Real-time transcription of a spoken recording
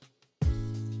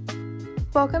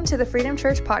Welcome to the Freedom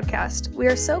Church podcast. We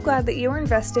are so glad that you are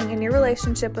investing in your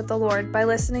relationship with the Lord by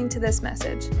listening to this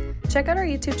message. Check out our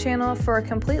YouTube channel for a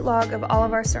complete log of all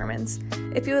of our sermons.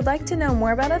 If you would like to know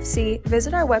more about FC,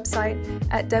 visit our website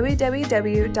at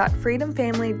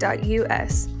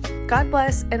www.freedomfamily.us. God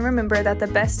bless, and remember that the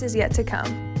best is yet to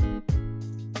come.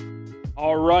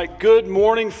 All right, good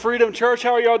morning, Freedom Church.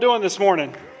 How are y'all doing this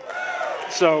morning?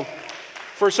 So,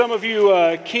 for some of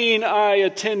you keen eye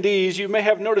attendees, you may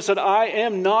have noticed that I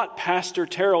am not Pastor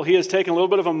Terrell. He has taken a little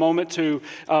bit of a moment to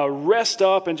rest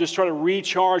up and just try to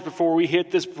recharge before we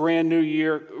hit this brand new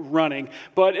year running.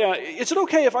 But is it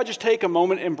okay if I just take a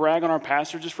moment and brag on our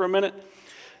pastor just for a minute?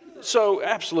 So,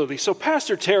 absolutely. So,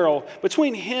 Pastor Terrell,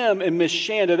 between him and Miss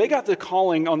Shanda, they got the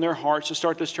calling on their hearts to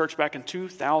start this church back in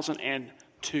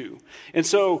 2002. And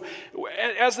so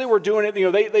as they were doing it,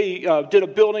 they did a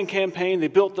building campaign. They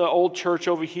built the old church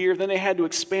over here. Then they had to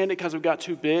expand it because it got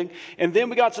too big. And then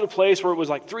we got to the place where it was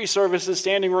like 3 services,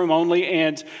 standing room only,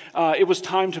 and it was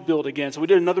time to build again. So we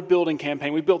did another building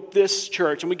campaign. We built this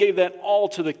church, and we gave that all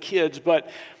to the kids. But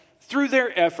through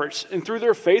their efforts and through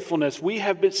their faithfulness, we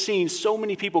have been seeing so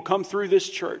many people come through this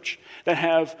church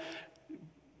that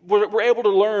we're able to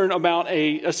learn about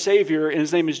a Savior, and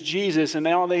His name is Jesus, and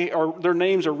now their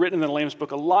names are written in the Lamb's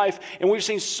Book of Life, and we've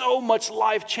seen so much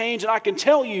life change, and I can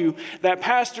tell you that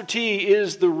Pastor T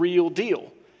is the real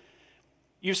deal.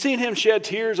 You've seen him shed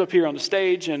tears up here on the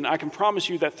stage, and I can promise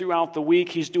you that throughout the week,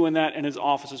 he's doing that in his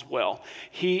office as well.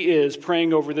 He is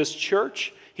praying over this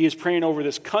church. He is praying over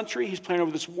this country. He's praying over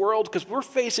this world, because we're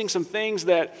facing some things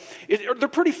that they're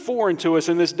pretty foreign to us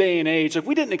in this day and age. Like,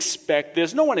 we didn't expect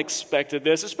this. No one expected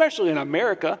this, especially in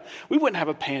America. We wouldn't have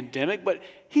a pandemic, but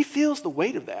he feels the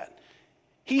weight of that.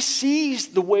 He sees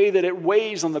the way that it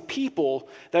weighs on the people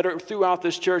that are throughout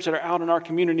this church, that are out in our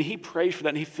community. He prays for that,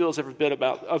 and he feels every bit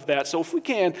of that. So if we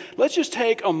can, let's just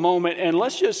take a moment and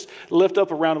let's just lift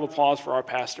up a round of applause for our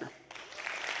pastor.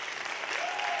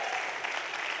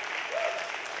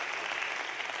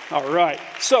 All right,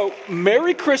 so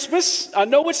Merry Christmas. I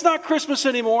know it's not Christmas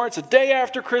anymore. It's a day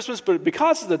after Christmas, but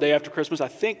because it's the day after Christmas, I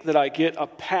think that I get a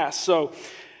pass. So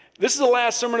this is the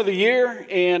last sermon of the year,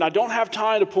 and I don't have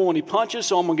time to pull any punches,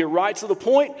 so I'm going to get right to the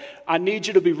point. I need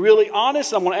you to be really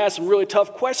honest. I'm going to ask some really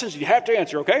tough questions. You have to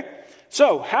answer, okay?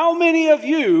 So how many of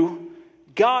you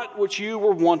got what you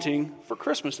were wanting for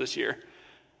Christmas this year?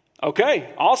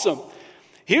 Okay, awesome.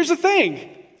 Here's the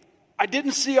thing. I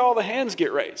didn't see all the hands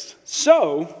get raised.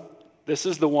 So, this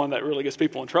is the one that really gets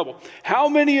people in trouble. How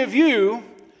many of you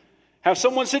have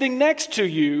someone sitting next to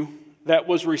you that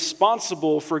was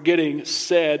responsible for getting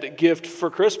said gift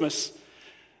for Christmas?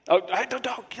 You're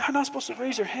not supposed to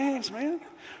raise your hands, man.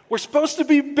 We're supposed to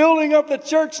be building up the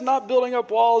church, not building up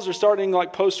walls or starting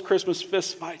like post-Christmas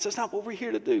fist fights. That's not what we're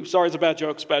here to do. Sorry, it's a bad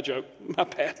joke. It's a bad joke. My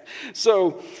bad.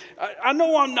 So, I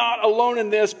know I'm not alone in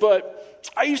this, but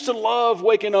I used to love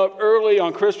waking up early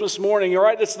on Christmas morning, all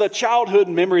right? It's the childhood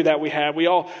memory that we have. We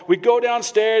go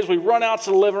downstairs, we run out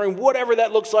to the living room, whatever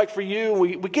that looks like for you.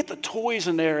 We get the toys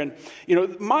in there. And,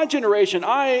 my generation,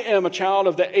 I am a child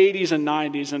of the 80s and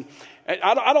 90s. And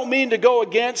I don't mean to go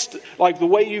against like the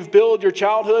way you've built your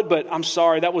childhood, but I'm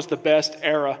sorry, that was the best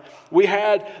era. We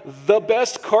had the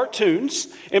best cartoons,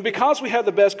 and because we had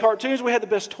the best cartoons, we had the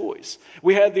best toys.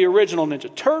 We had the original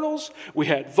Ninja Turtles, we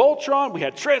had Voltron, we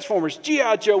had Transformers,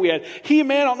 G.I. Joe, we had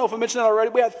He-Man, I don't know if I mentioned that already,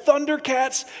 we had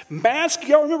Thundercats, Mask,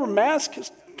 y'all remember Mask?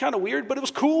 It's kind of weird, but it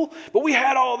was cool. But we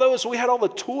had all those, so we had all the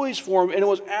toys for them, and it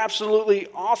was absolutely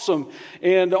awesome.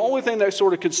 And the only thing that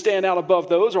sort of could stand out above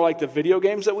those are like the video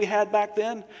games that we had back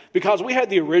then, because we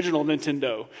had the original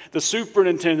Nintendo, the Super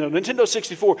Nintendo, Nintendo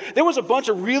 64. There was a bunch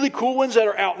of really cool ones that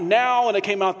are out now and they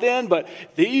came out then, but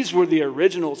these were the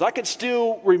originals. I could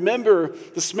still remember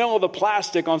the smell of the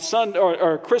plastic on Sunday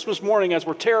or Christmas morning as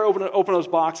we're tearing open those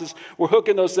boxes, we're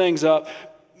hooking those things up.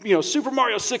 Super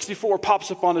Mario 64 pops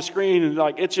up on the screen, and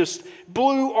like it just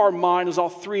blew our mind. It was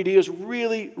all 3D. It was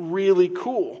really, really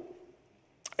cool.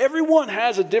 Everyone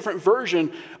has a different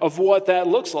version of what that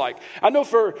looks like. I know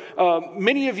for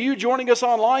many of you joining us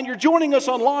online, you're joining us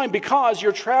online because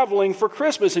you're traveling for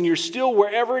Christmas and you're still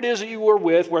wherever it is that you were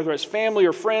with, whether it's family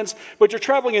or friends, but you're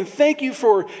traveling, and thank you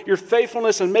for your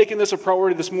faithfulness and making this a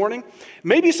priority this morning.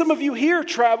 Maybe some of you here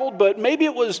traveled, but maybe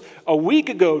it was a week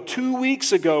ago, 2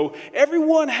 weeks ago.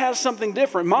 Everyone has something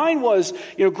different. Mine was,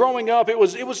 growing up, it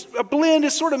was a blend.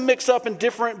 It's sort of mixed up and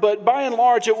different, but by and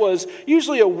large, it was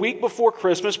usually a week before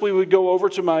Christmas. Christmas, we would go over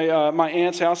to my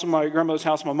aunt's house and my grandmother's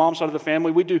house, my mom's side of the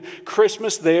family. We'd do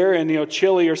Christmas there, and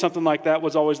chili or something like that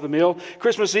was always the meal.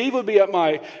 Christmas Eve would be at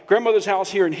my grandmother's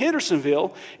house here in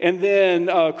Hendersonville, and then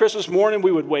Christmas morning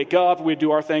we would wake up, we'd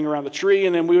do our thing around the tree,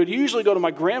 and then we would usually go to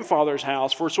my grandfather's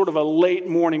house for sort of a late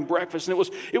morning breakfast. And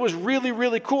it was really,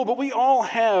 really cool. But we all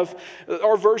have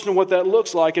our version of what that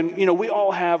looks like, and we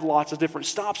all have lots of different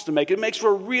stops to make. It makes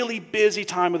for a really busy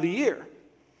time of the year.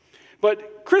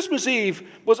 But Christmas Eve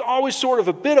was always sort of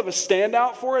a bit of a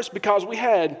standout for us because we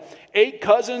had 8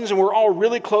 cousins and we're all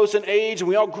really close in age and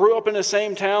we all grew up in the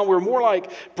same town. We were more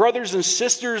like brothers and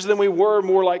sisters than we were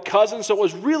more like cousins, so it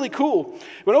was really cool.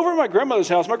 But over at my grandmother's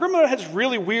house, my grandmother had this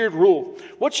really weird rule.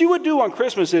 What she would do on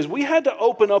Christmas is we had to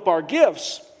open up our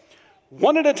gifts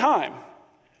one at a time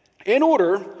in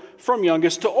order from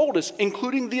youngest to oldest,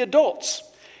 including the adults.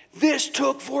 This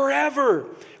took forever.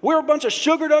 We're a bunch of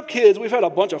sugared up kids. We've had a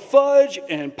bunch of fudge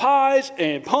and pies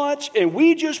and punch, and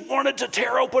we just wanted to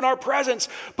tear open our presents,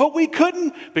 but we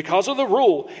couldn't because of the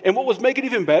rule. And what was making it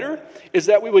even better is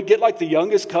that we would get like the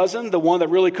youngest cousin, the one that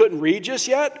really couldn't read just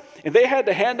yet, and they had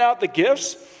to hand out the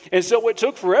gifts. And so it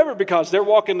took forever because they're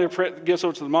walking their gifts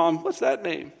over to the mom. What's that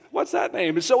name? What's that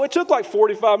name? And so it took like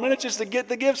 45 minutes just to get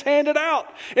the gifts handed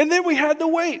out. And then we had to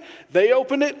wait. They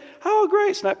opened it. Oh,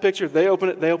 great. Snap picture. They open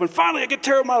it. They open it. Finally, I get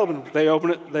Tara mine open. They open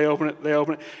it. They open it. They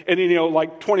open it. And then,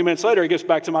 like 20 minutes later, it gets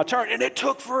back to my turn. And it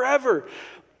took forever.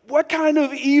 What kind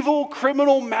of evil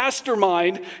criminal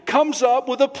mastermind comes up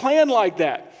with a plan like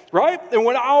that, right? And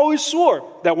when I always swore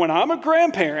that when I'm a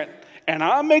grandparent and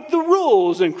I make the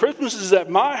rules and Christmas is at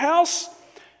my house,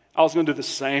 I was going to do the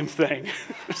same thing.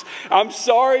 I'm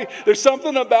sorry. There's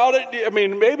something about it. I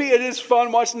mean, maybe it is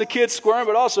fun watching the kids squirm,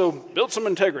 but also build some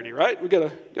integrity, right? We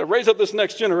got to raise up this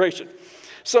next generation.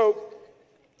 So,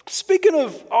 speaking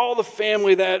of all the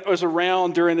family that was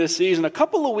around during this season, a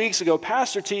couple of weeks ago,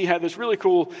 Pastor T had this really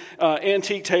cool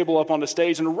antique table up on the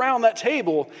stage, and around that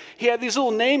table, he had these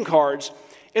little name cards.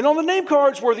 And on the name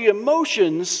cards were the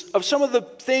emotions of some of the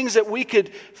things that we could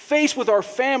face with our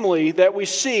family that we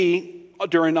see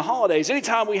during the holidays.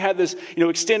 Anytime we had this,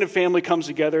 extended family comes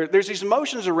together, there's these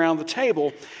emotions around the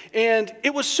table. And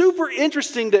it was super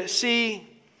interesting to see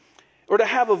or to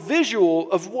have a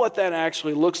visual of what that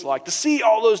actually looks like, to see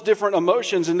all those different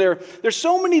emotions. And there's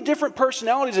so many different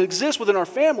personalities that exist within our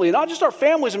family, and not just our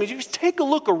families. I mean, you just take a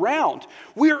look around.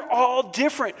 We're all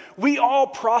different. We all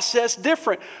process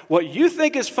different. What you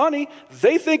think is funny,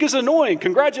 they think is annoying.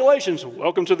 Congratulations.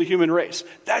 Welcome to the human race.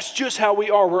 That's just how we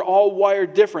are. We're all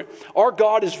wired different. Our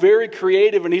God is very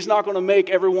creative, and he's not going to make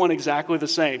everyone exactly the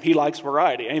same. He likes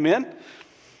variety. Amen?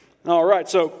 All right,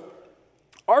 so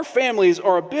our families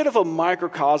are a bit of a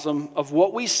microcosm of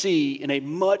what we see in a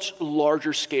much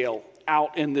larger scale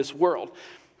out in this world.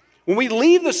 When we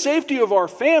leave the safety of our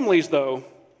families, though,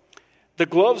 the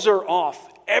gloves are off.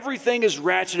 Everything is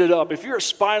ratcheted up. If you're a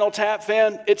Spinal Tap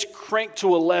fan, it's cranked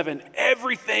to 11.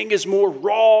 Everything is more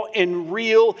raw and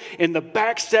real, and the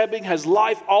backstabbing has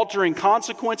life-altering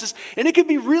consequences, and it can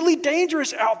be really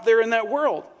dangerous out there in that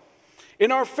world.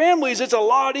 In our families, it's a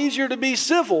lot easier to be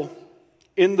civil.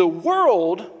 In the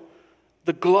world,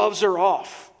 the gloves are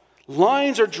off.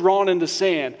 Lines are drawn in the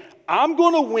sand. I'm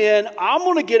going to win. I'm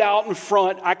going to get out in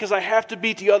front because I have to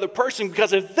beat the other person,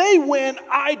 because if they win,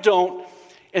 I don't.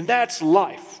 And that's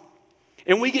life.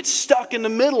 And we get stuck in the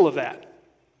middle of that.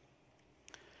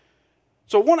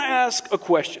 So I want to ask a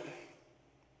question.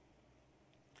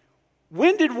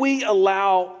 When did we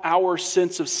allow our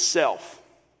sense of self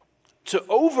to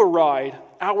override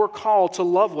our call to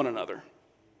love one another?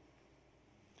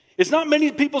 It's not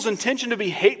many people's intention to be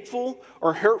hateful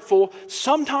or hurtful.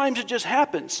 Sometimes it just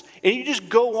happens, and you just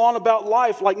go on about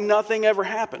life like nothing ever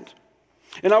happened.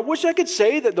 And I wish I could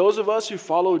say that those of us who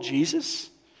follow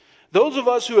Jesus, those of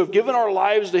us who have given our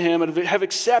lives to him and have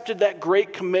accepted that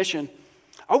great commission,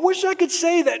 I wish I could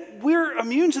say that we're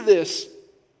immune to this.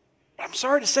 But I'm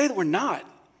sorry to say that we're not.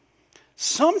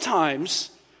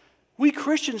 Sometimes we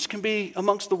Christians can be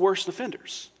amongst the worst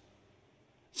offenders.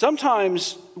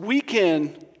 Sometimes we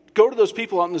can go to those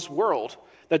people out in this world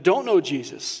that don't know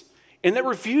Jesus and that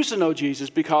refuse to know Jesus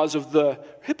because of the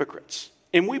hypocrites.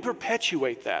 And we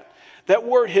perpetuate that. That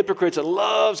word hypocrites, it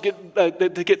loves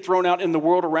to get thrown out in the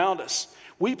world around us.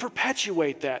 We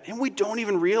perpetuate that, and we don't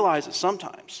even realize it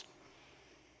sometimes.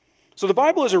 So the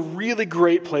Bible is a really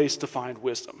great place to find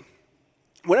wisdom.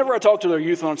 Whenever I talk to their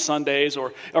youth on Sundays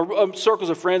or circles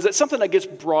of friends, that's something that gets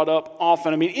brought up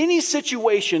often. I mean, any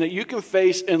situation that you can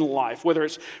face in life, whether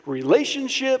it's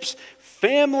relationships,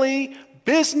 family,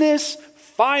 business,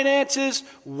 finances,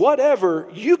 whatever,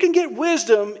 you can get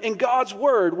wisdom in God's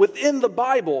word within the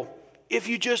Bible if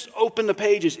you just open the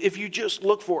pages, if you just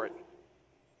look for it.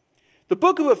 The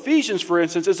book of Ephesians, for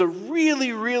instance, is a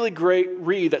really, really great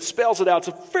read that spells it out. It's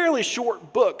a fairly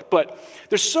short book, but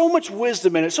there's so much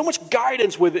wisdom in it, so much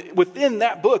guidance within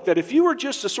that book that if you were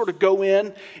just to sort of go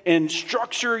in and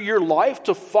structure your life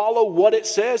to follow what it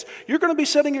says, you're going to be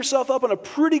setting yourself up on a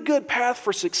pretty good path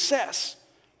for success.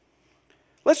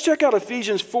 Let's check out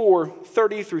Ephesians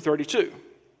 4:30 through 32.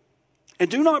 And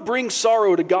do not bring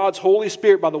sorrow to God's Holy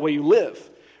Spirit by the way you live.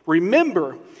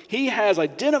 Remember, He has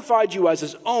identified you as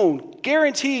His own,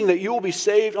 guaranteeing that you will be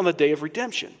saved on the day of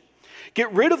redemption.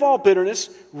 Get rid of all bitterness,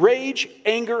 rage,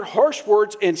 anger, harsh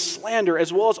words, and slander,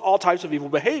 as well as all types of evil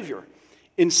behavior.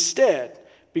 Instead,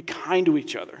 be kind to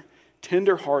each other,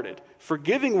 tender-hearted,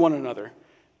 forgiving one another,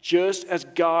 just as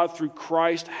God through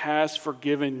Christ has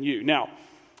forgiven you. Now,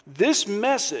 this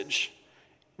message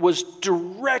was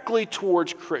directly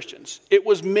towards Christians. It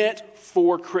was meant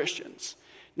for Christians.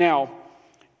 Now,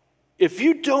 if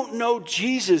you don't know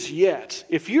Jesus yet,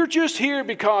 if you're just here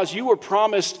because you were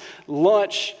promised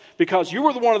lunch, because you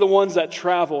were one of the ones that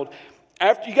traveled,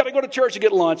 after you got to go to church to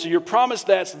get lunch, so you're promised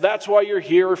that, so that's why you're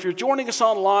here. Or if you're joining us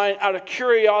online out of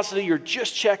curiosity, you're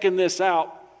just checking this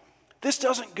out, this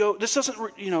doesn't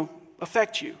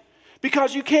affect you.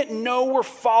 Because you can't know or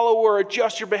follow or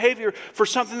adjust your behavior for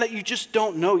something that you just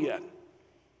don't know yet.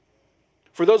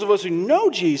 For those of us who know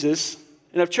Jesus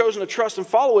and have chosen to trust and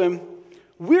follow Him,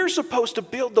 we're supposed to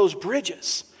build those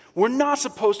bridges. We're not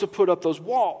supposed to put up those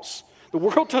walls. The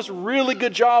world does a really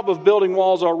good job of building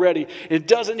walls already. It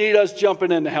doesn't need us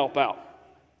jumping in to help out.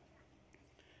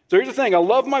 So here's the thing. I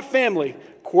love my family,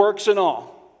 quirks and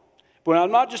all. But I'm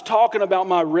not just talking about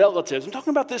my relatives. I'm talking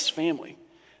about this family.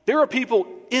 There are people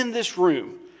in this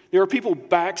room. There are people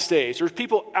backstage. There's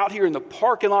people out here in the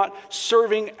parking lot,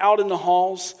 serving out in the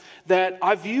halls, that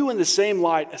I view in the same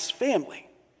light as family.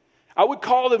 I would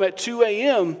call them at 2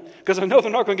 a.m. because I know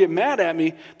they're not going to get mad at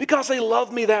me because they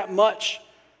love me that much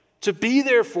to be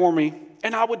there for me,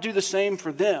 and I would do the same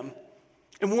for them.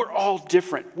 And we're all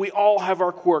different. We all have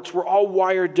our quirks. We're all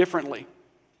wired differently.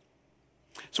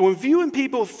 So when viewing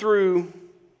people through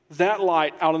that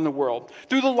light out in the world,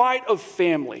 through the light of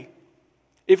family,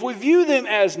 if we view them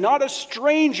as not a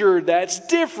stranger that's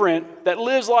different, that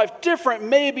lives life different,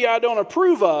 maybe I don't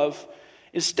approve of,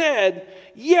 instead,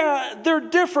 yeah, they're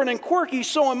different and quirky,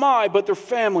 so am I, but they're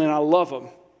family and I love them.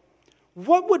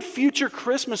 What would future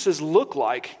Christmases look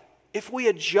like if we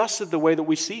adjusted the way that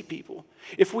we see people?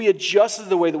 If we adjusted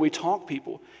the way that we talk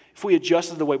people? If we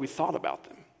adjusted the way we thought about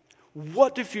them?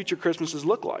 What do future Christmases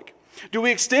look like? Do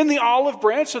we extend the olive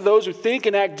branch to those who think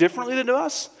and act differently than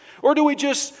us? Or do we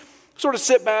just sort of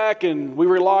sit back and we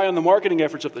rely on the marketing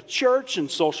efforts of the church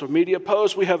and social media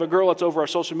posts? We have a girl that's over our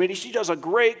social media. She does a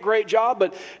great, great job.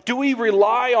 But do we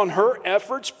rely on her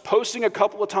efforts, posting a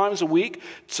couple of times a week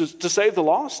to save the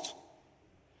lost?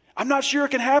 I'm not sure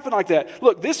it can happen like that.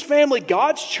 Look, this family,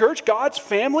 God's church, God's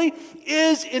family,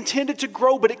 is intended to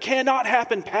grow, but it cannot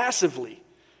happen passively.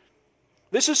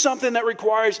 This is something that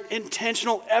requires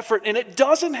intentional effort, and it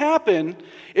doesn't happen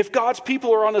if God's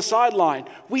people are on the sideline.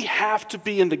 We have to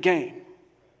be in the game.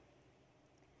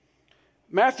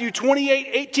 Matthew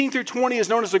 28:18 through 20 is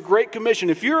known as the Great Commission.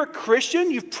 If you're a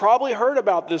Christian, you've probably heard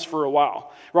about this for a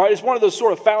while, right? It's one of those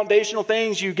sort of foundational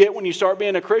things you get when you start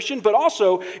being a Christian. But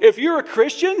also, if you're a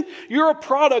Christian, you're a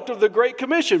product of the Great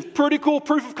Commission. Pretty cool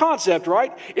proof of concept,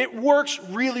 right? It works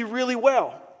really, really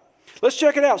well. Let's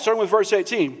check it out, starting with verse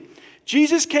 18.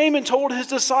 Jesus came and told His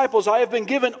disciples, I have been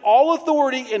given all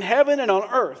authority in heaven and on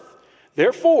earth.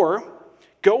 Therefore,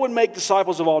 go and make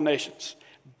disciples of all nations,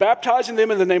 baptizing them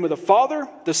in the name of the Father,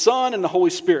 the Son, and the Holy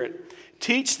Spirit.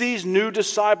 Teach these new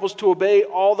disciples to obey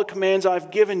all the commands I've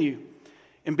given you.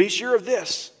 And be sure of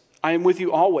this, I am with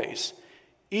you always,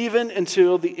 even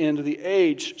until the end of the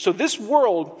age. So this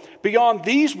world, beyond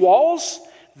these walls,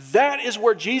 that is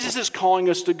where Jesus is calling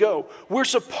us to go. We're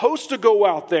supposed to go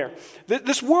out there.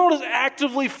 This world is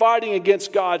actively fighting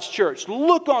against God's church.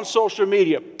 Look on social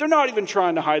media. They're not even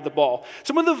trying to hide the ball.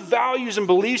 Some of the values and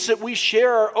beliefs that we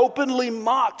share are openly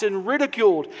mocked and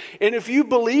ridiculed. And if you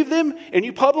believe them and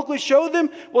you publicly show them,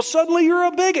 well, suddenly you're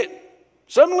a bigot.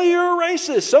 Suddenly you're a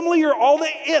racist. Suddenly you're all the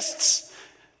ists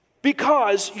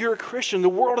because you're a Christian. The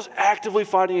world is actively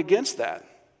fighting against that.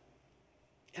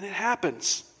 And it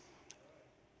happens.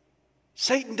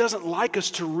 Satan doesn't like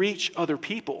us to reach other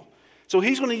people. So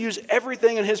he's going to use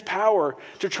everything in his power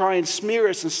to try and smear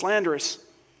us and slander us.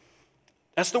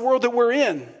 That's the world that we're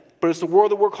in, but it's the world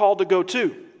that we're called to go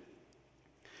to.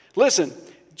 Listen,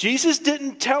 Jesus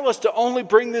didn't tell us to only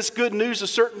bring this good news to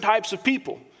certain types of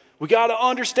people. We got to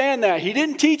understand that. He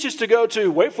didn't teach us to go to,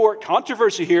 wait for it,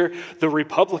 controversy here, the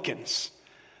Republicans,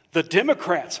 The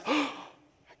Democrats, I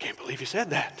can't believe he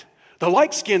said that. The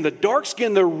light skin, the dark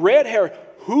skin, the red hair,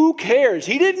 who cares?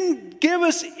 He didn't give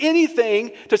us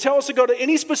anything to tell us to go to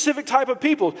any specific type of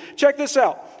people. Check this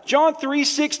out. John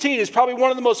 3:16 is probably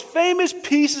one of the most famous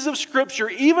pieces of scripture,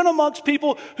 even amongst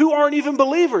people who aren't even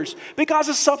believers, because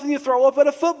it's something you throw up at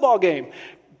a football game.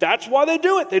 That's why they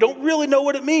do it. They don't really know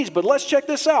what it means, but let's check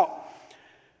this out.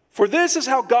 For this is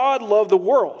how God loved the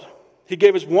world. He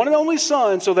gave his one and only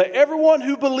Son so that everyone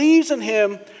who believes in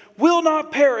him will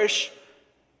not perish,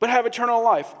 but have eternal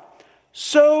life.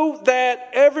 So that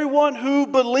everyone who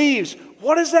believes,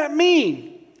 what does that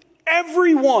mean?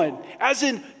 Everyone, as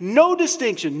in no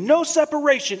distinction, no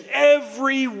separation,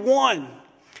 everyone.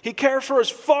 He cares for us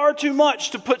far too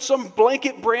much to put some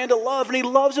blanket brand of love, and he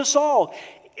loves us all,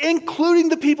 including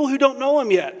the people who don't know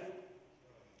him yet.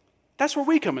 That's where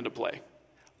we come into play.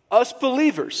 Us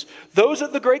believers, those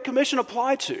that the Great Commission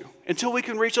apply to, until we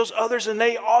can reach those others and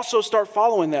they also start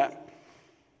following that.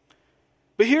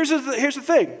 But here's the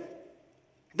thing.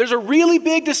 There's a really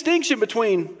big distinction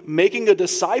between making a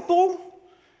disciple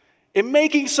and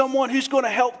making someone who's going to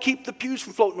help keep the pews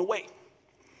from floating away.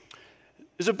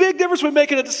 There's a big difference between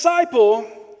making a disciple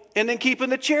and then keeping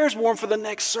the chairs warm for the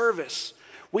next service.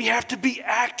 We have to be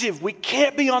active. We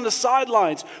can't be on the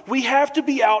sidelines. We have to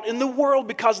be out in the world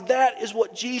because that is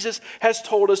what Jesus has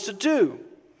told us to do.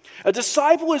 A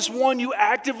disciple is one you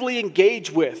actively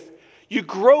engage with, you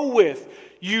grow with,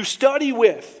 you study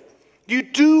with. You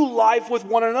do life with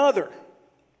one another.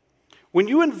 When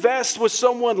you invest with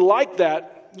someone like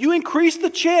that, you increase the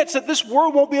chance that this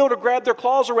world won't be able to grab their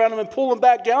claws around them and pull them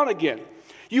back down again.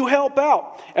 You help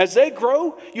out. As they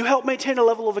grow, you help maintain a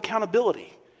level of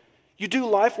accountability. You do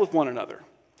life with one another.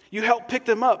 You help pick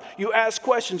them up. You ask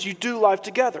questions. You do life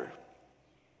together.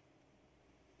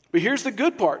 But here's the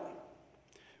good part.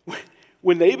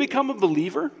 When they become a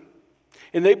believer,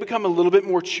 and they become a little bit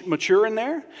more mature in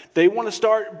there, they want to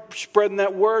start spreading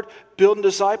that word, building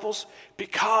disciples,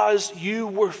 because you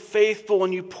were faithful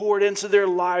and you poured into their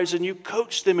lives and you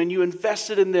coached them and you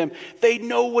invested in them. They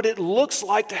know what it looks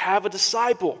like to have a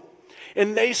disciple.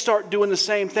 And they start doing the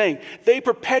same thing. They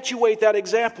perpetuate that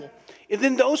example. And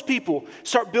then those people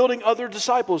start building other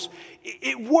disciples.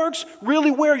 It works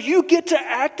really where you get to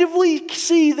actively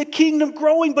see the kingdom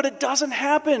growing, but it doesn't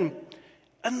happen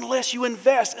unless you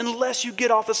invest, unless you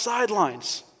get off the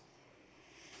sidelines.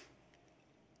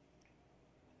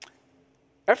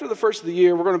 After the first of the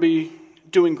year, we're going to be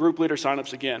doing group leader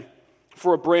signups again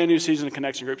for a brand new season of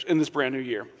connection groups in this brand new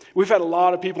year. We've had a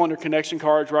lot of people on their connection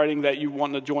cards writing that you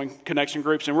want to join connection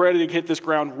groups, and we're ready to hit this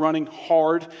ground running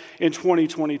hard in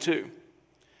 2022.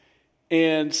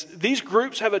 And these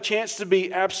groups have a chance to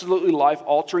be absolutely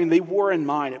life-altering. They were in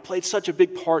mine. It played such a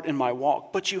big part in my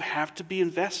walk. But you have to be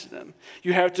invested in them.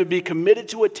 You have to be committed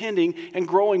to attending and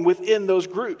growing within those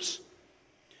groups.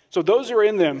 So those are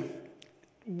in them,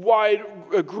 wide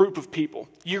a group of people.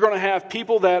 You're going to have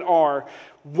people that are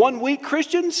 1 week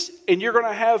Christians, and you're going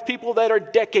to have people that are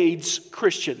decades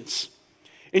Christians.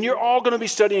 And you're all going to be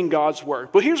studying God's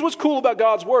Word. But here's what's cool about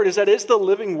God's Word is that it's the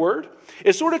living Word.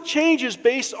 It sort of changes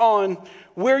based on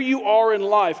where you are in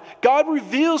life. God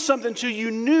reveals something to you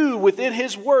new within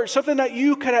His Word, something that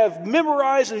you could have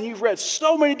memorized and you've read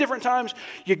so many different times.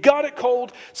 You got it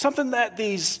cold, something that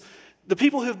the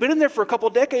people who've been in there for a couple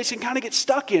of decades can kind of get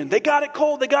stuck in. They got it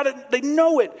cold, they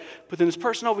know it. But then this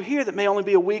person over here that may only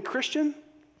be a week Christian,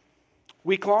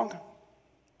 week long,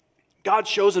 God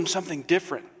shows them something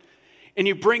different. And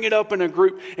you bring it up in a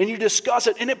group and you discuss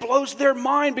it and it blows their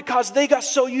mind because they got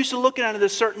so used to looking at it a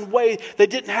certain way they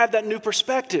didn't have that new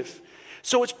perspective.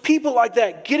 So it's people like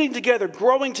that getting together,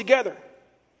 growing together.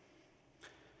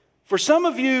 For some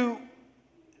of you,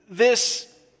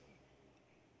 this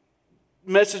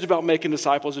message about making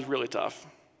disciples is really tough.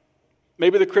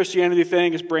 Maybe the Christianity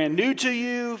thing is brand new to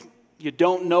you. You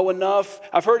don't know enough.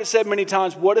 I've heard it said many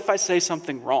times, what if I say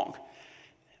something wrong?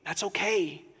 That's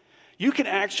okay. You can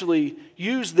actually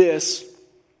use this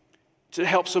to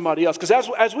help somebody else. Because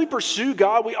as we pursue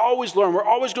God, we always learn. We're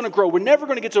always going to grow. We're never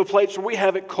going to get to a place where we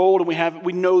have it cold and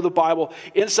we know the Bible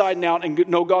inside and out and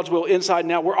know God's will inside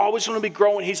and out. We're always going to be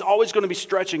growing. He's always going to be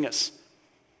stretching us.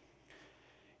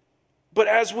 But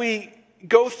as we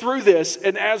go through this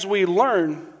and as we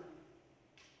learn,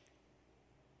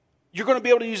 you're going to be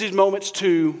able to use these moments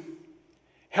to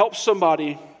help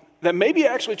somebody that may be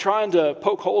actually trying to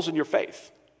poke holes in your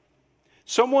faith.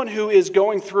 Someone who is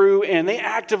going through and they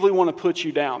actively want to put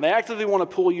you down. They actively want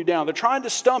to pull you down. They're trying to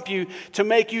stump you to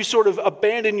make you sort of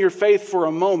abandon your faith for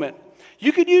a moment.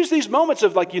 You could use these moments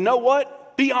of like, you know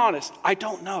what? Be honest. I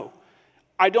don't know.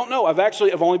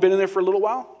 I've only been in there for a little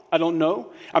while. I don't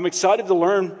know. I'm excited to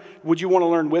learn. Would you want to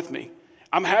learn with me?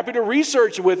 I'm happy to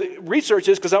research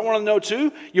this because I want to know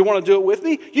too. You want to do it with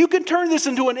me? You can turn this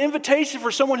into an invitation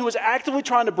for someone who is actively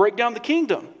trying to break down the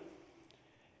kingdom.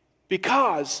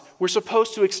 Because we're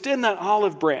supposed to extend that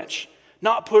olive branch,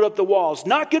 not put up the walls,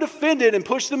 not get offended and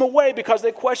push them away because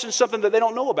they question something that they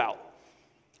don't know about.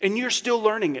 And you're still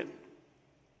learning it.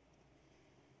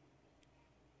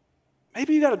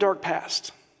 Maybe you got a dark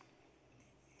past.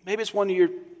 Maybe it's one you're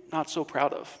not so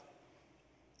proud of.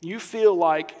 You feel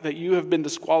like that you have been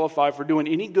disqualified for doing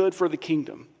any good for the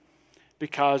kingdom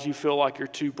because you feel like you're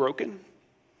too broken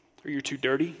or you're too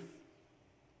dirty.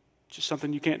 It's just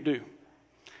something you can't do.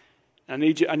 I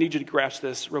need you to grasp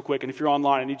this real quick. And if you're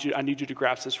online, I need you to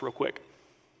grasp this real quick.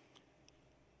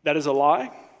 That is a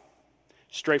lie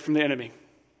straight from the enemy.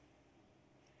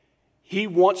 He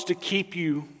wants to keep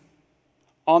you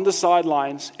on the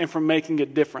sidelines and from making a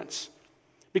difference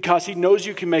because he knows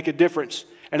you can make a difference.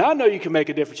 And I know you can make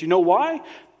a difference. You know why?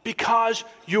 Because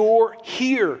you're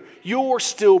here. You're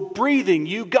still breathing.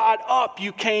 You got up.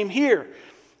 You came here.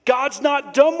 God's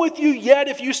not done with you yet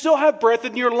if you still have breath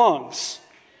in your lungs.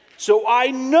 So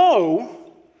I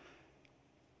know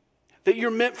that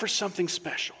you're meant for something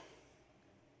special.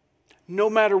 No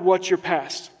matter what your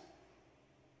past.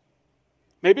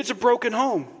 Maybe it's a broken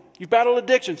home. You battled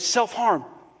addiction, self-harm.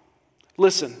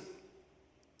 Listen,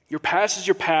 your past is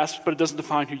your past, but it doesn't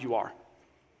define who you are.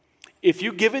 If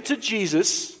you give it to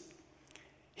Jesus,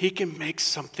 he can make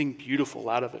something beautiful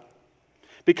out of it.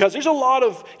 Because there's a lot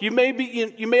of, you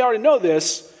may already know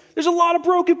this, there's a lot of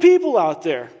broken people out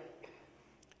there.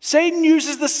 Satan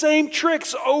uses the same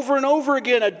tricks over and over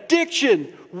again. Addiction,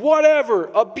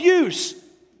 whatever, abuse,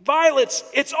 violence,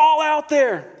 it's all out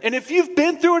there. And if you've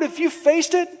been through it, if you've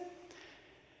faced it,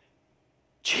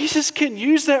 Jesus can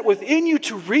use that within you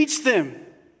to reach them.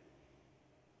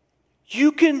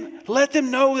 You can let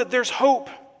them know that there's hope.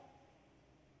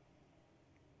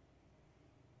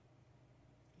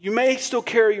 You may still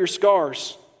carry your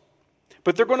scars,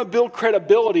 but they're going to build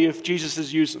credibility if Jesus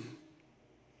is using them.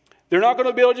 They're not going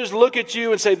to be able to just look at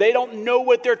you and say they don't know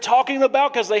what they're talking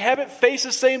about because they haven't faced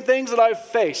the same things that I've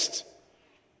faced.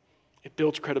 It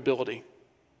builds credibility.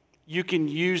 You can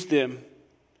use them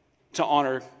to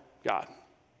honor God.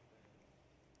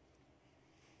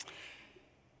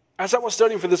 As I was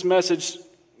studying for this message,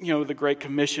 the Great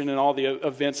Commission and all the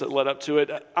events that led up to it,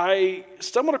 I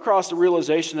stumbled across the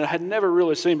realization that I had never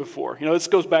really seen before. This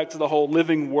goes back to the whole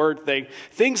living word thing.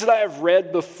 Things that I have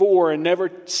read before and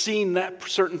never seen that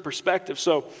certain perspective.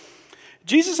 So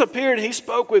Jesus appeared and he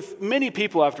spoke with many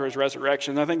people after his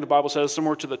resurrection. I think the Bible says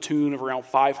somewhere to the tune of around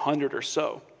 500 or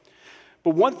so.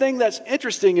 But one thing that's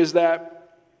interesting is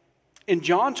that in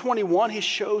John 21, he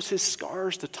shows his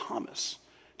scars to Thomas.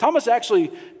 Thomas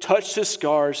actually touched his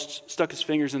scars, stuck his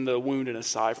fingers in the wound in his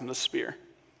side from the spear.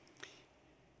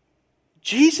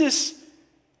 Jesus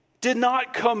did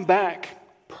not come back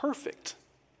perfect.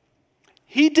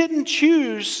 He didn't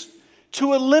choose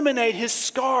to eliminate his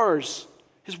scars,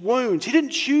 his wounds. He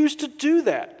didn't choose to do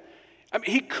that.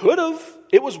 He could have.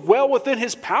 It was well within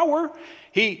his power.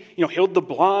 He, healed the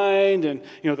blind and,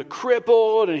 the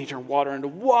crippled, and he turned water into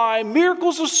wine.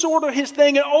 Miracles are sort of his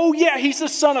thing. And he's the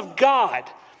Son of God.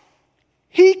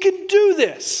 He can do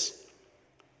this.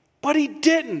 But he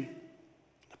didn't.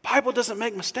 The Bible doesn't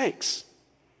make mistakes.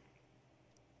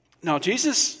 Now,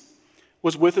 Jesus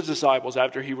was with his disciples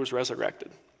after he was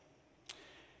resurrected.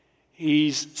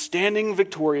 He's standing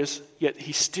victorious, yet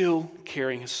he's still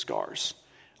carrying his scars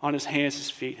on his hands,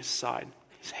 his feet, his side,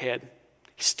 his head.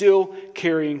 He's still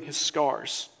carrying his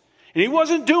scars. And he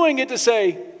wasn't doing it to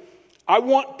say, I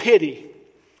want pity.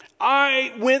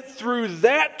 I went through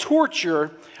that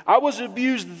torture. I was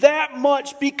abused that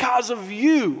much because of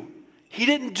you. He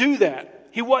didn't do that.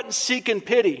 He wasn't seeking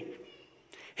pity.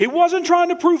 He wasn't trying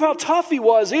to prove how tough he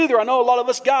was either. I know a lot of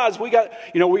us guys, we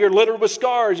are littered with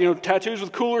scars, tattoos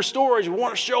with cooler stories. We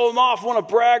want to show them off. We want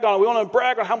to brag on it. We want to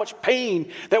brag on how much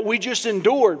pain that we just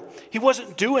endured. He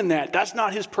wasn't doing that. That's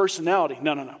not his personality.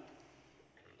 No.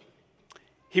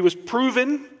 He was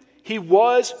proven. He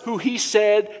was who he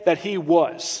said that he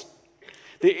was.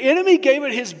 The enemy gave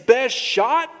it his best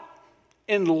shot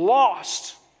and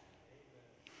lost.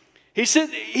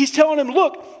 He's telling him,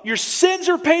 look, your sins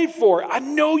are paid for. I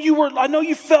know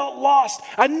you felt lost.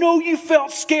 I know you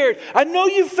felt scared. I know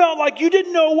you felt like you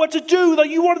didn't know what to do, like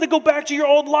you wanted to go back to your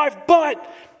old life. But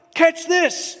catch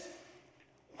this.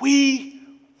 We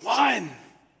won.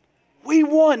 We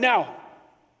won. Now,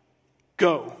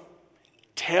 go.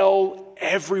 Tell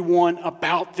everyone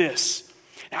about this.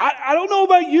 Now, I don't know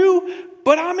about you,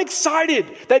 but I'm excited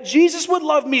that Jesus would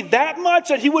love me that much,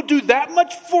 that he would do that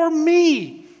much for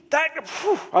me.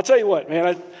 I'll tell you what,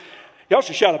 man. Y'all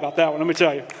should shout about that one, let me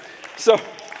tell you. So,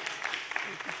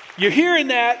 you're hearing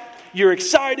that. You're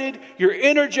excited, you're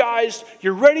energized,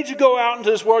 you're ready to go out into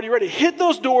this world, you're ready to hit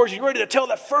those doors, you're ready to tell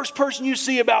that first person you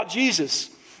see about Jesus.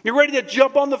 You're ready to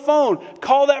jump on the phone,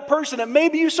 call that person that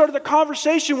maybe you started a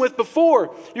conversation with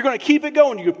before. You're going to keep it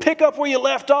going. You pick up where you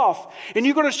left off, and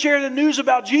you're going to share the news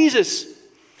about Jesus.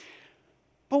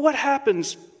 But what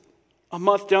happens a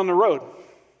month down the road?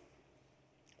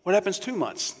 What happens 2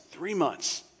 months, 3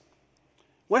 months?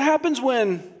 What happens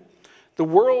when the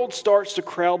world starts to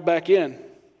crowd back in?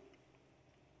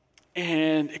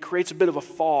 And it creates a bit of a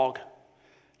fog, a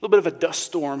little bit of a dust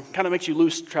storm, kind of makes you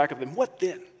lose track of them. What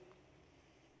then?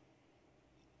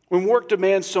 When work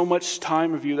demands so much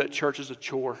time of you that church is a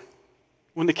chore,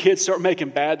 when the kids start making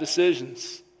bad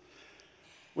decisions,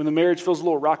 when the marriage feels a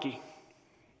little rocky,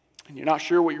 and you're not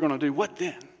sure what you're going to do, what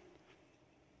then?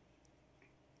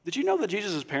 Did you know that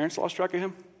Jesus' parents lost track of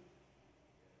him?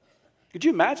 Could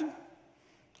you imagine?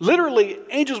 Literally,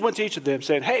 angels went to each of them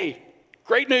saying, hey,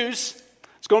 great news.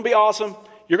 It's going to be awesome.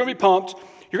 You're going to be pumped.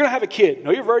 You're going to have a kid. No,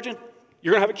 you're a virgin.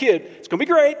 You're going to have a kid. It's going to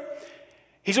be great.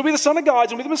 He's going to be the Son of God. He's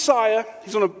going to be the Messiah.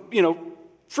 He's going to,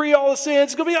 free all the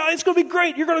sins. It's going to be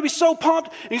great. You're going to be so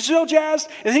pumped and you're so jazzed.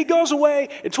 And he goes away.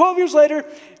 And 12 years later,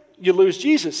 you lose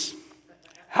Jesus.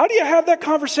 How do you have that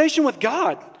conversation with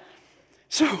God?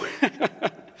 So,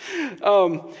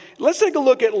 let's take a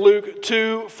look at Luke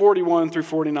 2:41 through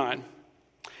 49.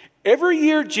 Every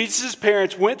year, Jesus'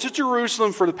 parents went to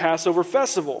Jerusalem for the Passover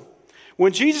festival.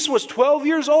 When Jesus was 12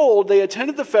 years old, they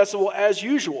attended the festival as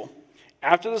usual.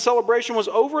 After the celebration was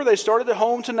over, they started at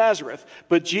home to Nazareth,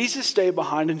 but Jesus stayed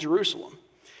behind in Jerusalem.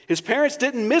 His parents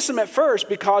didn't miss him at first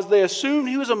because they assumed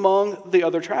he was among the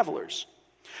other travelers.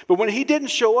 But when he didn't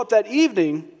show up that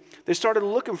evening, they started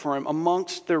looking for him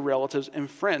amongst their relatives and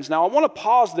friends. Now, I want to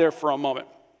pause there for a moment.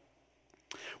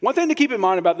 One thing to keep in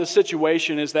mind about this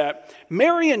situation is that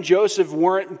Mary and Joseph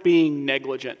weren't being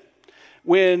negligent.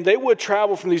 When they would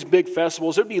travel from these big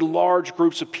festivals, there'd be large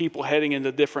groups of people heading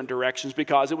into different directions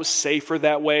because it was safer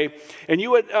that way. And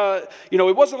you would,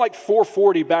 it wasn't like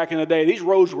 440 back in the day. These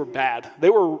roads were bad.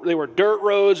 They were dirt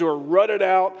roads, they were rutted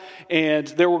out, and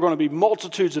there were going to be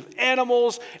multitudes of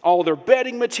animals, all their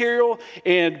bedding material.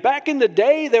 And back in the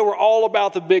day, they were all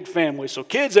about the big family. So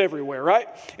kids everywhere, right?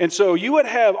 And so you would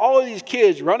have all of these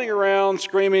kids running around,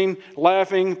 screaming,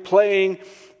 laughing, playing.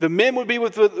 The men would be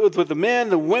with the men,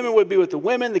 the women would be with the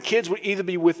women, the kids would either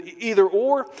be with either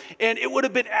or, and it would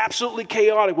have been absolutely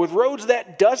chaotic. With roads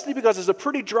that dusty, because it's a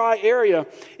pretty dry area,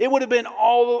 it would have been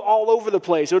all over the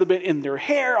place. It would have been in their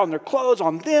hair, on their clothes,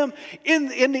 on them, in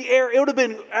the air. It would have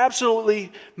been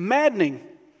absolutely maddening.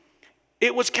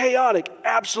 It was chaotic,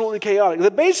 absolutely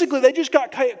chaotic. Basically, they just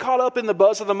got caught up in the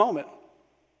buzz of the moment.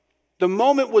 The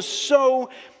moment was so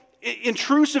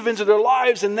intrusive into their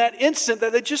lives in that instant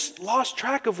that they just lost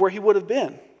track of where he would have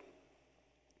been.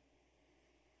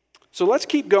 So let's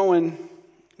keep going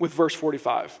with verse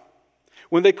 45.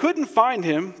 When they couldn't find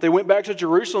him, they went back to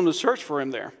Jerusalem to search for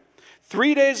him there.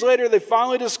 3 days later, they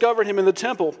finally discovered him in the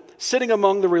temple, sitting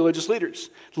among the religious leaders,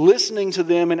 listening to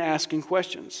them and asking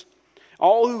questions.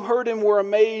 All who heard him were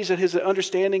amazed at his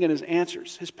understanding and his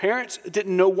answers. His parents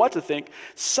didn't know what to think.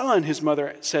 Son, his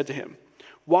mother said to him,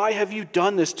 why have you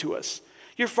done this to us?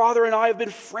 Your father and I have been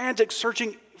frantic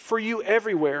searching for you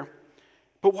everywhere.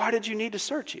 But why did you need to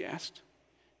search, he asked.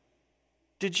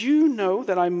 Did you know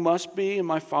that I must be in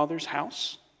my father's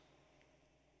house?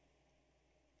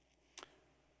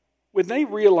 When they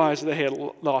realized they had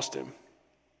lost him,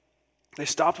 they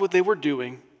stopped what they were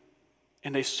doing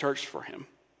and they searched for him.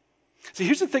 See,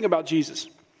 here's the thing about Jesus.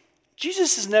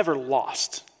 Jesus is never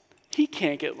lost. He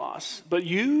can't get lost. But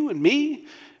you and me,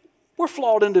 we're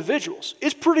flawed individuals.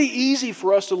 It's pretty easy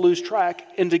for us to lose track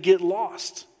and to get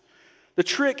lost. The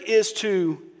trick is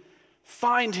to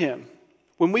find him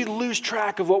when we lose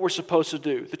track of what we're supposed to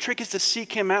do. The trick is to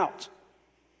seek him out.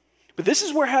 But this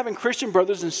is where having Christian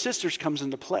brothers and sisters comes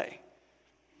into play.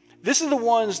 These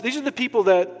are the people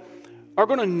that are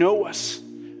going to know us.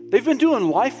 They've been doing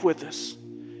life with us.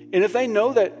 And if they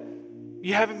know that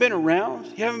you haven't been around,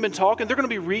 you haven't been talking, they're going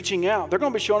to be reaching out. They're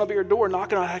going to be showing up at your door,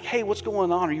 knocking on, like, hey, what's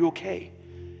going on? Are you okay?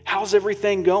 How's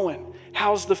everything going?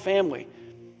 How's the family?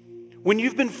 When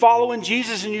you've been following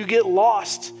Jesus and you get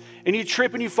lost and you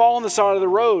trip and you fall on the side of the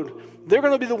road, they're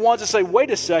going to be the ones that say,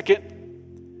 wait a second,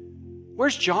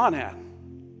 where's John at?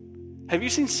 Have you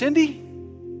seen Cindy?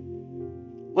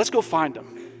 Let's go find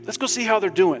them. Let's go see how they're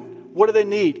doing. What do they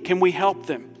need? Can we help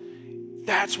them?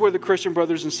 That's where the Christian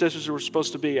brothers and sisters are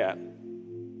supposed to be at.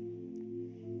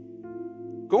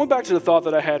 Going back to the thought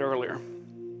that I had earlier,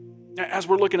 as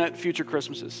we're looking at future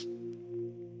Christmases,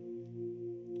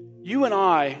 You and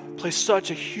I play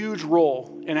such a huge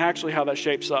role in actually how that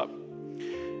shapes up.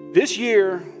 This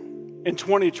year in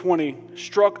 2020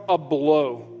 struck a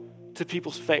blow to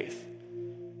people's faith.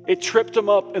 It tripped them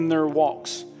up in their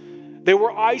walks. They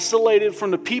were isolated from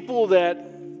the people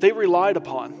that they relied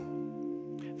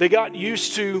upon. They got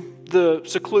used to the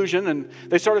seclusion and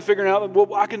they started figuring out,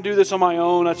 well, I can do this on my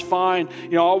own. That's fine.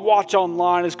 I'll watch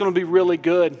online. It's going to be really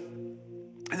good.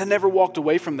 And they never walked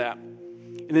away from that.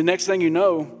 And the next thing you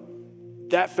know,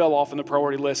 that fell off in the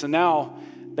priority list. And now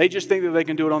they just think that they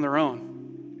can do it on their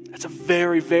own. That's a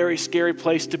very, very scary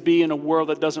place to be in a world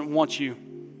that doesn't want you,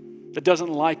 that doesn't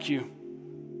like you.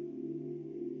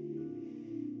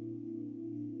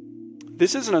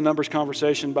 This isn't a numbers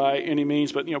conversation by any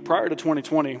means, but prior to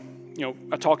 2020,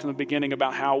 I talked in the beginning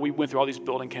about how we went through all these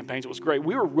building campaigns. It was great.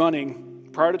 We were running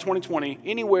prior to 2020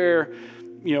 anywhere,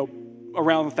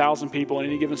 around 1,000 people on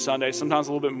any given Sunday, sometimes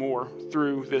a little bit more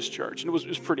through this church. And it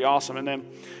was pretty awesome. And then,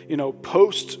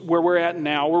 post where we're at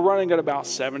now, we're running at about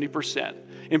 70%.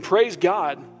 And praise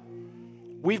God,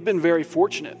 we've been very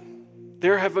fortunate.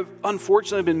 There have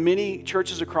unfortunately been many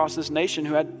churches across this nation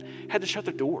who had to shut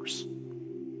their doors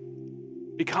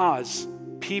because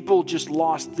people just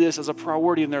lost this as a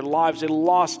priority in their lives. They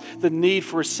lost the need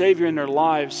for a Savior in their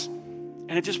lives,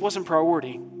 and it just wasn't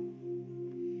priority.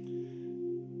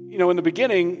 In the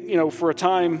beginning, for a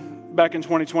time back in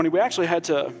 2020, we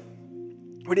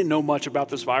didn't know much about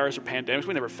this virus or pandemics.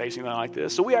 We never faced anything like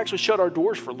this. So we actually shut our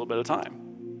doors for a little bit of time.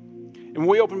 And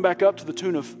we opened back up to the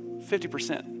tune of 50%.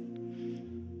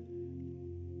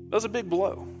 That was a big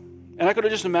blow. And I could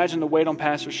have just imagined the weight on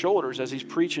Pastor's shoulders as he's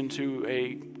preaching to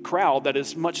a crowd that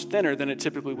is much thinner than it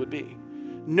typically would be.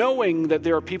 Knowing that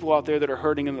there are people out there that are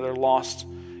hurting and that they're lost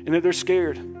and that they're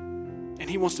scared. And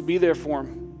he wants to be there for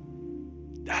them.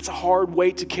 That's a hard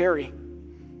weight to carry.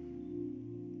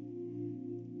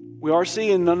 We are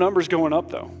seeing the numbers going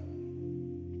up, though.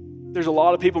 There's a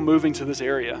lot of people moving to this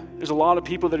area. There's a lot of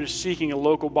people that are seeking a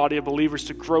local body of believers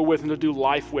to grow with and to do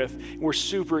life with. And we're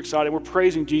super excited. We're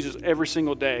praising Jesus every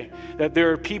single day that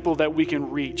there are people that we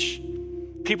can reach,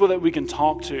 people that we can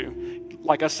talk to.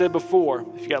 Like I said before,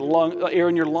 if you got air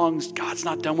in your lungs, God's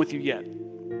not done with you yet.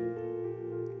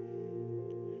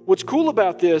 What's cool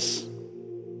about this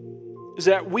is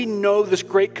that we know this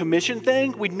Great Commission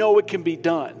thing, we know it can be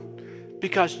done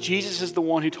because Jesus is the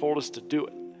one who told us to do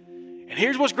it. And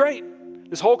here's what's great.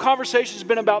 This whole conversation has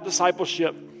been about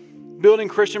discipleship, building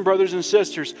Christian brothers and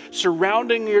sisters,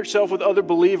 surrounding yourself with other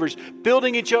believers,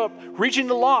 building each up, reaching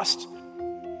the lost.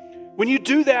 When you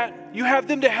do that, you have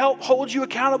them to help hold you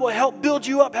accountable, help build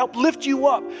you up, help lift you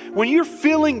up. When you're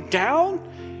feeling down,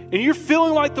 and you're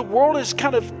feeling like the world is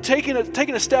kind of taking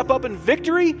a step up in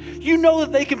victory, you know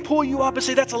that they can pull you up and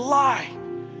say, that's a lie.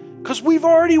 Because we've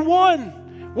already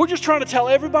won. We're just trying to tell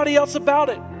everybody else about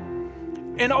it.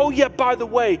 And oh yeah, by the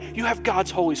way, you have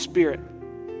God's Holy Spirit.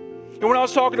 And when I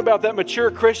was talking about that mature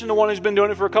Christian, the one who's been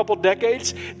doing it for a couple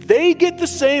decades, they get the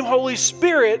same Holy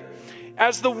Spirit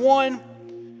as the one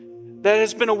that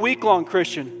has been a week-long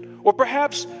Christian. Or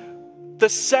perhaps the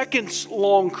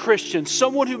seconds-long Christian,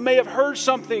 someone who may have heard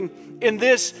something in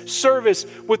this service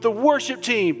with the worship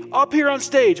team, up here on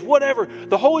stage, whatever.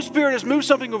 The Holy Spirit has moved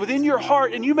something within your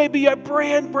heart, and you may be a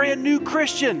brand new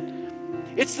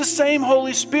Christian. It's the same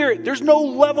Holy Spirit. There's no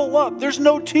level up. There's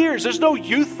no tiers. There's no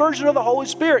youth version of the Holy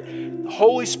Spirit. The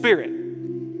Holy Spirit.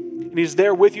 And He's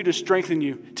there with you to strengthen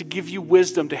you, to give you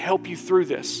wisdom, to help you through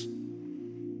this.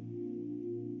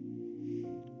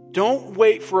 Don't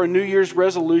wait for a New Year's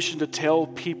resolution to tell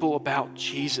people about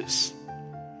Jesus.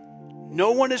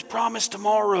 No one is promised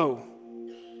tomorrow.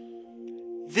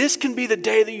 This can be the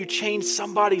day that you change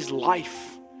somebody's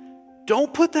life.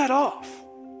 Don't put that off.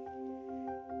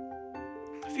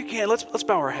 If you can, let's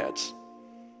bow our heads.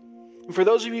 And for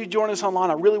those of you who join us online,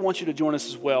 I really want you to join us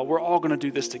as well. We're all going to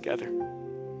do this together.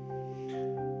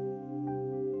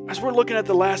 As we're looking at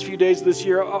the last few days of this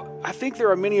year, I think there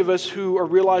are many of us who are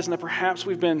realizing that perhaps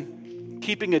we've been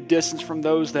keeping a distance from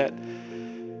those that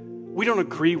we don't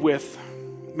agree with.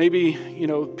 Maybe,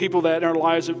 people that in our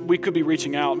lives that we could be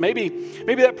reaching out. Maybe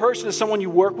that person is someone you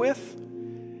work with.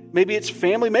 Maybe it's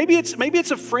family. Maybe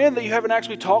it's a friend that you haven't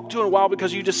actually talked to in a while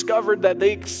because you discovered that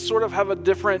they sort of have a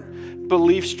different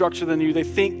belief structure than you. They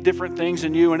think different things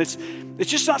than you, and it's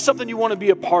just not something you want to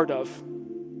be a part of.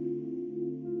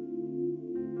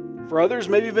 For others,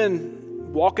 maybe you've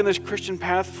been walking this Christian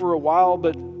path for a while,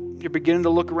 but you're beginning to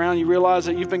look around. You realize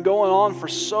that you've been going on for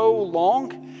so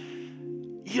long,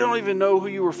 you don't even know who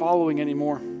you were following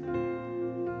anymore.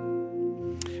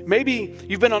 Maybe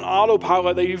you've been on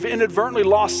autopilot, that you've inadvertently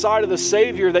lost sight of the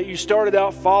Savior that you started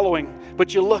out following,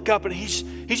 but you look up and he's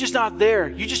He's just not there.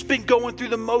 You've just been going through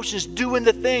the motions, doing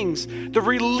the things. The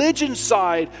religion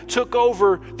side took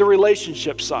over the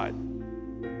relationship side.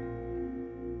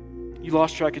 You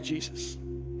lost track of Jesus.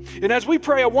 And as we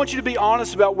pray, I want you to be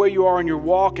honest about where you are in your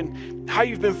walk and how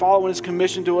you've been following His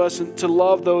commission to us and to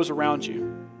love those around you.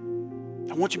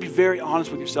 I want you to be very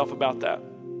honest with yourself about that.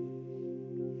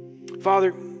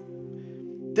 Father,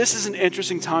 this is an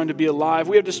interesting time to be alive.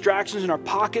 We have distractions in our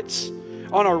pockets,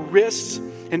 on our wrists,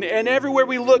 and everywhere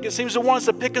we look, it seems to want us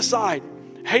to pick a side.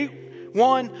 Hate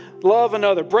one, love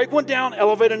another. Break one down,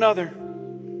 elevate another.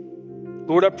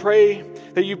 Lord, I pray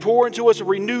that you pour into us a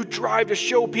renewed drive to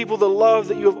show people the love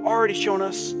that you have already shown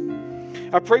us.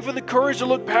 I pray for the courage to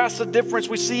look past the difference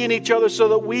we see in each other so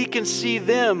that we can see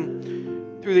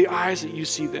them through the eyes that you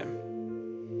see them.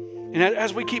 And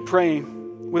as we keep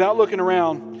praying, without looking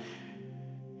around,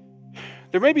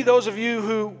 there may be those of you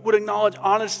who would acknowledge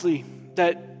honestly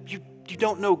that you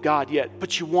don't know God yet,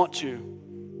 but you want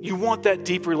to. You want that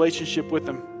deep relationship with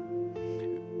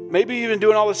Him. Maybe you've been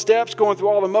doing all the steps, going through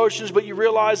all the motions, but you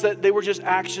realize that they were just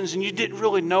actions and you didn't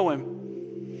really know Him.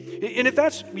 And if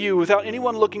that's you, without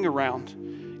anyone looking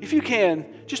around, if you can,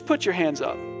 just put your hands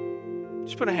up.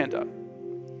 Just put a hand up.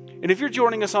 And if you're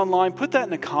joining us online, put that in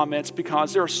the comments,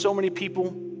 because there are so many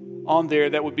people on there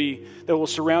that will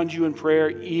surround you in prayer,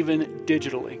 even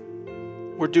digitally.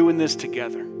 We're doing this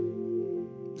together.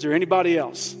 Is there anybody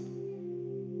else?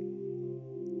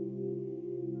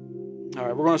 All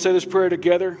right, we're going to say this prayer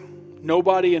together.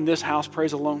 Nobody in this house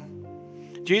prays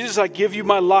alone. Jesus, I give you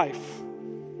my life.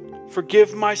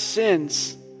 Forgive my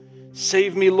sins.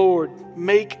 Save me, Lord.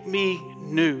 Make me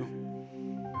new.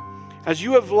 As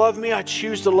you have loved me, I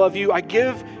choose to love you. I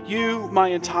give you my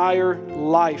entire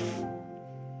life.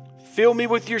 Fill me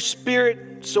with your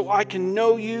Spirit so I can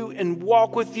know you and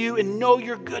walk with you and know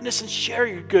your goodness and share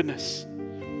your goodness.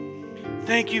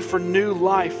 Thank you for new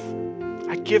life.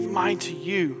 I give mine to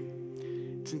you.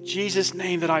 It's in Jesus'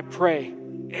 name that I pray.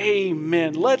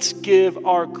 Amen. Let's give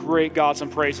our great God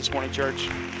some praise this morning, church.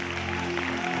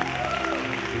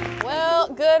 Well,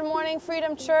 good morning,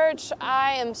 Freedom Church.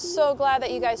 I am so glad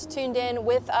that you guys tuned in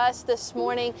with us this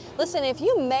morning. Listen, if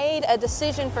you made a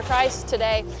decision for Christ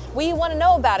today, we want to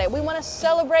know about it. We want to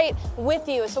celebrate with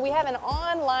you. So we have an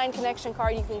online connection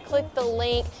card. You can click the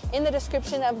link in the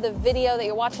description of the video that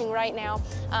you're watching right now.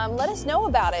 Let us know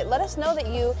about it. Let us know that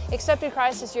you accepted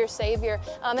Christ as your Savior.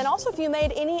 And also if you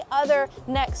made any other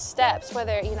next steps,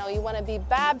 whether you want to be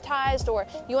baptized or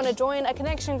you want to join a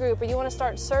connection group or you want to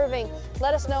start serving,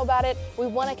 let us know about it. We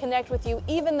want to connect with you.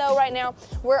 Even though right now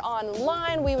we're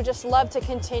online, we would just love to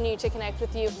continue to connect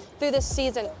with you through this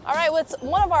season. All right, what's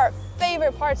one of our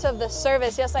favorite parts of the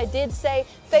service? Yes, I did say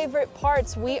favorite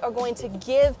parts. We are going to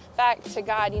give back to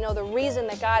God. The reason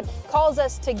that God calls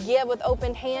us to give with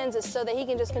open hands is so that He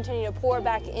can just continue to pour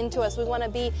back into us. We want to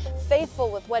be faithful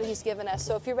with what He's given us.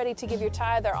 So if you're ready to give your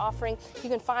tithe or offering, you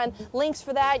can find links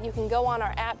for that. You can go on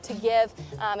our app to give,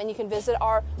 and you can visit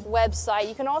our website.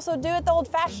 You can also do it the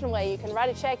old-fashioned way. You can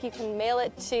write a check. You can mail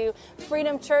it to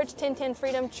Freedom Church, 1010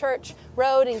 Freedom Church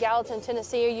Road in Gallatin,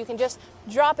 Tennessee, or you can just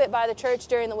drop it by the church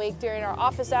during the week, during our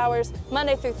office hours,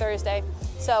 Monday through Thursday.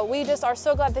 So we just are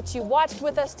so glad that you watched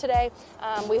with us today.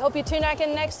 We hope you tune back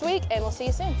in next week, and we'll see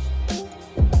you soon.